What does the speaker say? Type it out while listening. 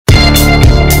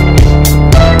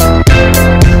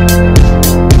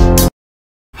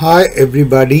Hi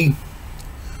everybody,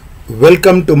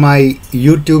 welcome to my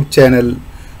YouTube channel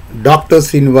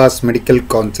Dr.Sreenivas Medical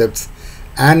Concepts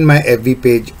and my FB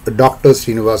page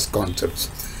Dr.Sreenivas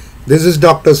Concepts. This is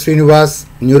Dr. Sreenivas,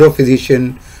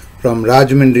 neurophysician from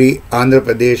Rajahmundry, Andhra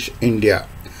Pradesh, India.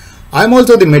 I am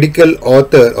also the medical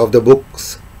author of the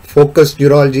books Focused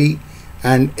Neurology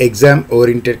and Exam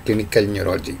Oriented Clinical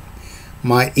Neurology.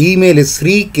 My email is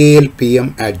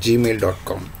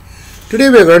sreeklpm@gmail.com. Today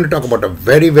we are going to talk about a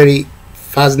very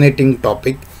fascinating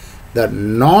topic, the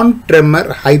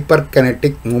non-tremor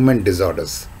hyperkinetic movement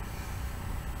disorders.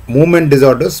 Movement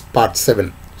disorders part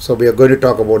 7. So we are going to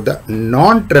talk about the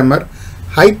non-tremor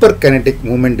hyperkinetic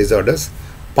movement disorders,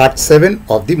 part 7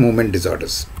 of the movement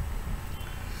disorders.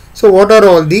 So what are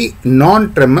all the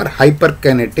non-tremor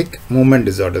hyperkinetic movement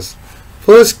disorders?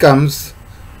 First comes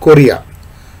chorea.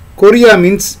 Chorea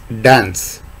means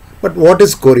dance. But what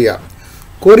is chorea?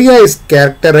 Chorea is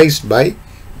characterized by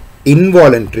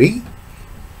involuntary,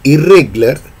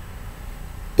 irregular,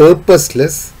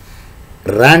 purposeless,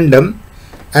 random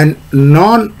and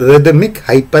non-rhythmic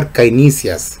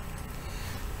hyperkinesias,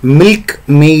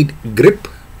 milk-maid grip,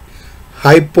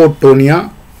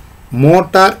 hypotonia,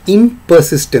 motor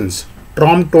impersistence,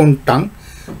 trom-tone tongue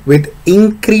with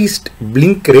increased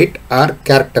blink rate are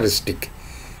characteristic.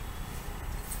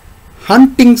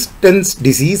 Huntington's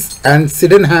disease and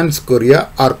Sydenham's chorea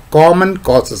are common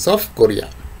causes of chorea.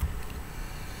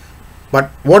 But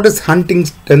what is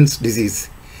Huntington's disease?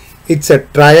 It's a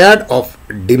triad of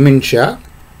dementia,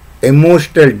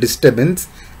 emotional disturbance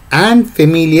and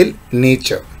familial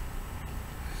nature.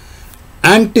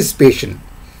 Anticipation.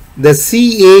 The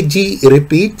CAG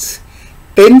repeats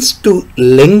tends to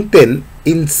lengthen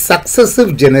in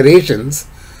successive generations,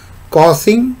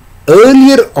 causing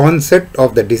earlier onset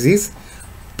of the disease,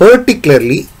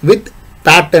 particularly with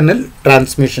paternal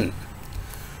transmission.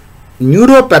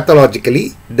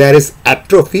 Neuropathologically, there is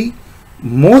atrophy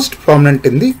most prominent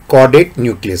in the caudate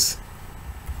nucleus.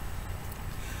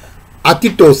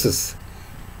 Atosis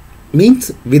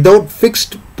means without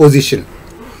fixed position.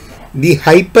 The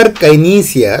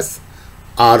hyperkinesias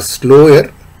are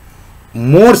slower,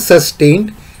 more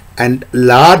sustained and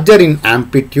larger in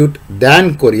amplitude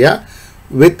than chorea,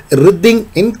 with writhing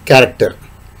in character.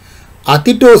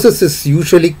 Atosis is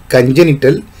usually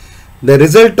congenital, the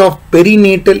result of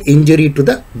perinatal injury to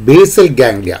the basal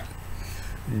ganglia.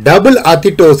 Double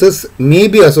atosis may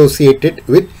be associated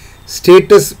with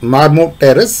status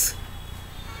marmoratus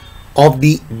of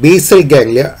the basal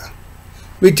ganglia,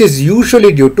 which is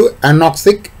usually due to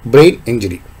anoxic brain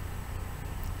injury.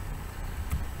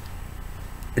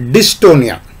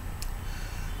 Dystonia.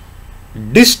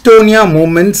 Dystonia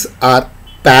movements are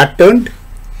patterned,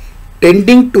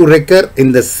 tending to recur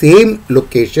in the same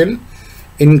location,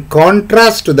 in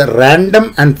contrast to the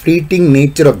random and fleeting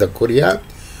nature of the chorea,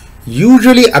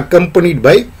 usually accompanied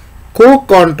by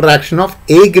co-contraction of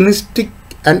agonistic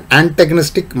and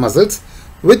antagonistic muscles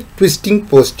with twisting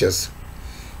postures.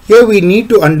 Here we need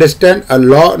to understand a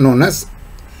law known as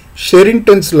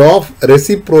Sherrington's law of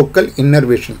reciprocal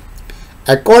innervation.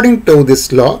 According to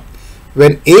this law,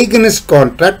 when agonists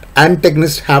contract,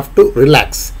 antagonists have to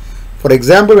relax. For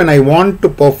example, when I want to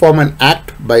perform an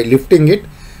act by lifting it,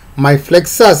 my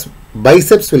flexors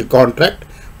biceps will contract,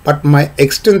 but my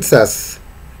extensors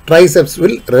triceps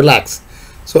will relax.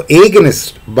 So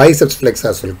agonist biceps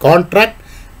flexors will contract,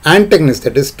 antagonist,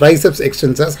 that is triceps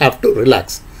extensors, have to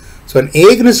relax. So an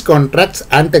agonist contracts,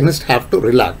 antagonist have to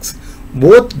relax.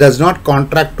 Both does not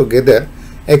contract together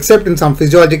except in some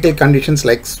physiological conditions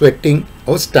like sweating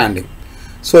or standing.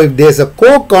 So if there is a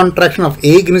co-contraction of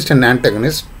agonist and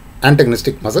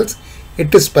antagonistic muscles,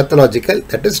 it is pathological,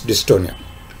 that is dystonia.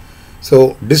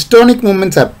 So dystonic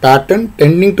movements are patterned,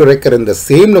 tending to recur in the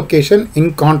same location,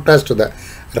 in contrast to the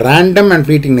random and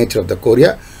fleeting nature of the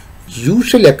chorea,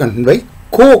 usually accompanied by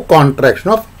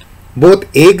co-contraction of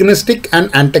both agonistic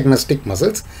and antagonistic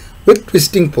muscles with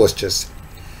twisting postures.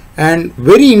 And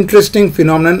very interesting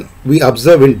phenomenon we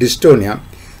observe in dystonia,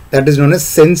 that is known as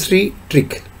sensory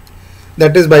trick.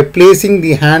 That is, by placing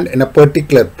the hand in a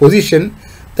particular position,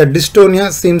 the dystonia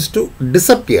seems to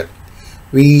disappear.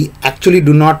 We actually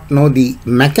do not know the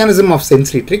mechanism of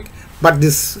sensory trick, but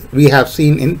this we have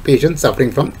seen in patients suffering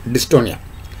from dystonia.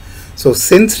 So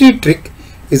sensory trick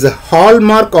is a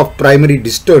hallmark of primary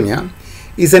dystonia,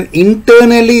 is an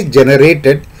internally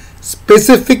generated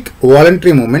specific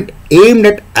voluntary movement aimed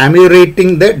at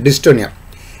ameliorating the dystonia.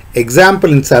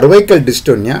 Example, in cervical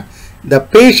dystonia, the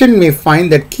patient may find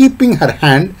that keeping her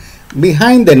hand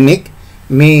behind the neck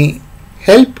may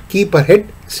help keep her head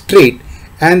straight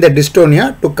and the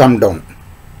dystonia to come down.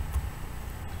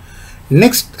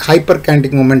 Next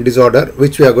hyperkinetic movement disorder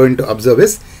which we are going to observe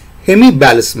is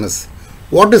Hemiballismus.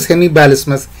 What is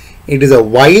Hemiballismus? It is a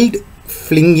wild,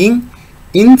 flinging,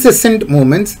 incessant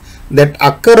movements that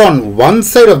occur on one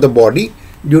side of the body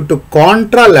due to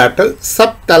contralateral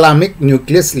subthalamic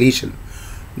nucleus lesion.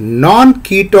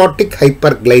 Non-ketotic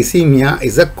hyperglycemia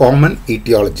is a common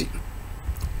etiology.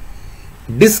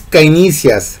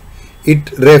 Dyskinesias.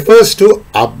 It refers to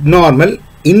abnormal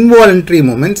involuntary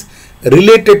movements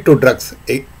related to drugs,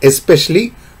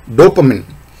 especially dopamine.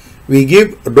 We give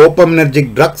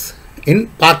dopaminergic drugs in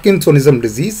Parkinsonism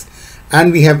disease,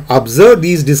 and we have observed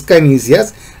these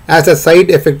dyskinesias as a side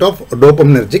effect of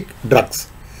dopaminergic drugs.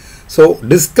 So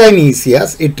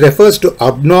dyskinesias, it refers to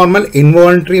abnormal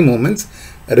involuntary movements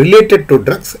related to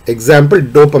drugs, example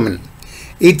dopamine.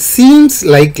 It seems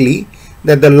likely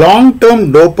that the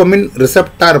long-term dopamine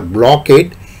receptor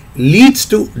blockade leads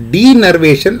to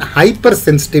denervation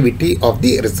hypersensitivity of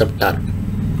the receptor.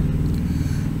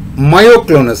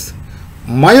 Myoclonus.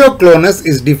 Myoclonus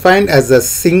is defined as a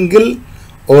single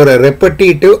or a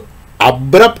repetitive,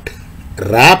 abrupt,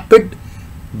 rapid,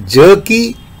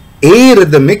 jerky,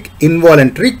 arrhythmic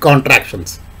involuntary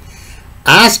contractions.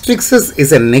 Asterixis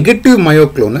is a negative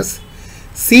myoclonus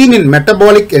seen in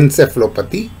metabolic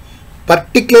encephalopathy,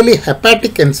 particularly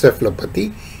hepatic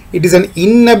encephalopathy. It is an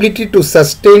inability to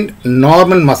sustain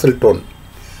normal muscle tone.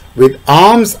 With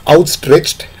arms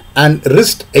outstretched and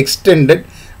wrist extended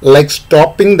like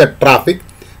stopping the traffic,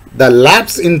 the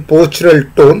lapse in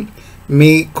postural tone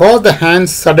may cause the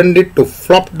hands suddenly to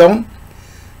flop down,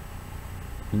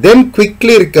 then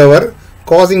quickly recover,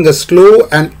 causing a slow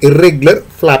and irregular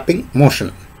flapping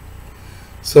motion.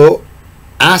 So,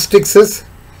 asterixis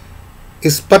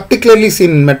is particularly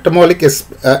seen in metabolic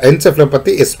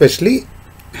encephalopathy, especially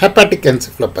hepatic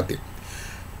encephalopathy.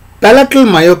 Palatal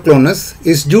myoclonus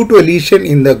is due to a lesion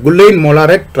in the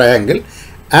Gullain-Mollaret triangle,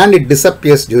 and it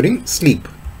disappears during sleep.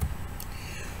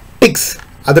 Tics,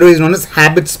 otherwise known as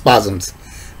habit spasms.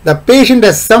 The patient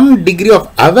has some degree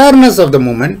of awareness of the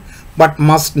movement, but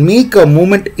must make a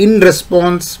movement in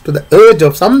response to the urge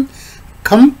of some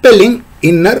compelling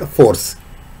inner force.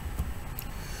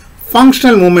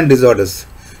 Functional movement disorders.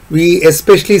 We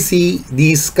especially see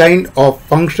these kind of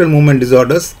functional movement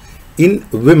disorders in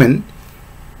women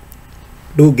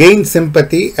to gain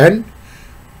sympathy and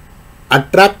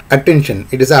attract attention.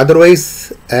 It is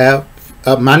otherwise a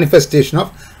manifestation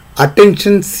of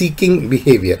attention seeking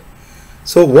behavior.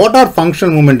 So what are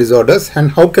functional movement disorders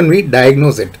and how can we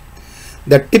diagnose it?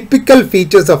 The typical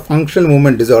features of functional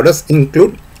movement disorders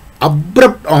include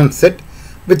abrupt onset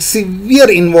with severe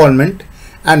involvement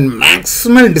and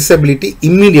maximal disability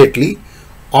immediately,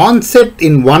 onset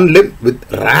in one limb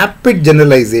with rapid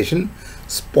generalization,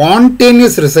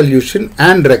 spontaneous resolution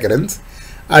and recurrence,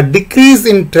 a decrease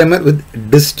in tremor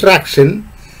with distraction,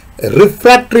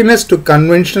 refractoriness to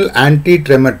conventional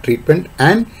anti-tremor treatment,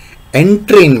 and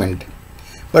entrainment.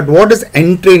 But what is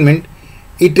entrainment?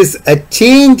 It is a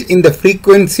change in the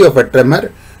frequency of a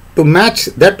tremor to match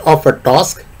that of a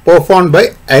task performed by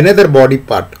another body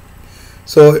part.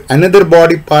 So another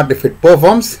body part, if it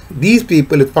performs, these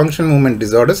people with functional movement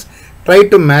disorders try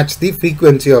to match the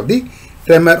frequency of the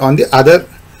tremor on the other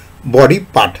body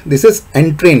part. This is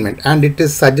entrainment, and it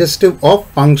is suggestive of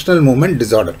functional movement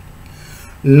disorder.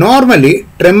 Normally,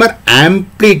 tremor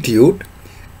amplitude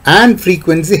and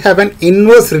frequency have an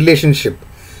inverse relationship.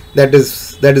 That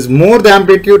is more the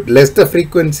amplitude, less the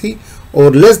frequency,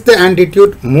 or less the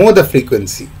amplitude, more the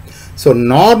frequency. So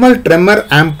normal tremor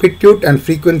amplitude and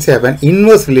frequency have an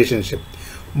inverse relationship,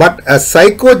 but a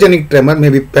psychogenic tremor may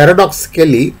be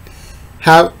paradoxically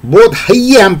have both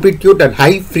high amplitude and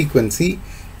high frequency,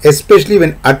 especially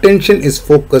when attention is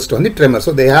focused on the tremor.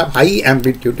 So they have high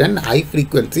amplitude and high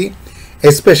frequency,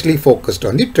 especially focused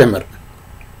on the tremor.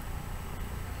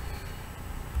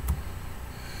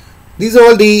 These are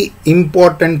all the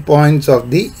important points of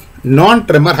the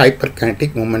non-tremor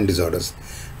hyperkinetic movement disorders.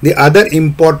 The other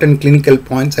important clinical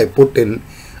points I put in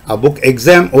a book,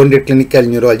 Exam-Oriented Clinical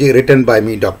Neurology, written by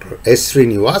me,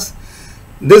 Dr.Sreenivas.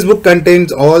 This book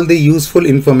contains all the useful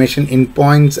information in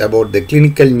points about the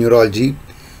clinical neurology,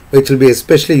 which will be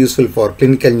especially useful for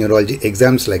clinical neurology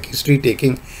exams like history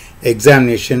taking,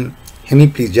 examination,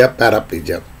 hemiplegia,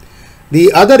 paraplegia.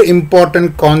 The other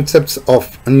important concepts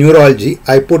of neurology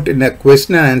I put in a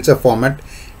question and answer format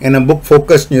in a book,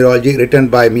 Focused Neurology, written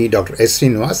by me, Dr.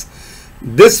 Sreenivas.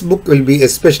 This book will be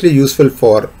especially useful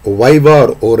for Viva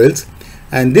or orals,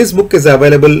 and this book is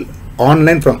available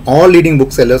online from all leading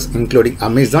booksellers including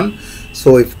Amazon.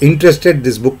 So if interested,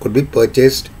 this book could be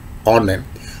purchased online.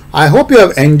 I hope you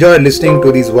have enjoyed listening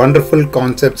to these wonderful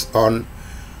concepts on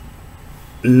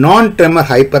non-tremor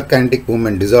hyperkinetic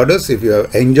movement disorders. If you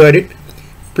have enjoyed it,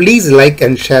 please like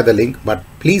and share the link, but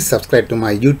please subscribe to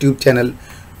my YouTube channel,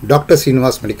 Dr.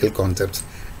 Sreenivas Medical Concepts,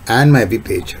 and my web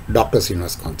page, Dr.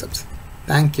 Sreenivas Concepts.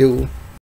 Thank you.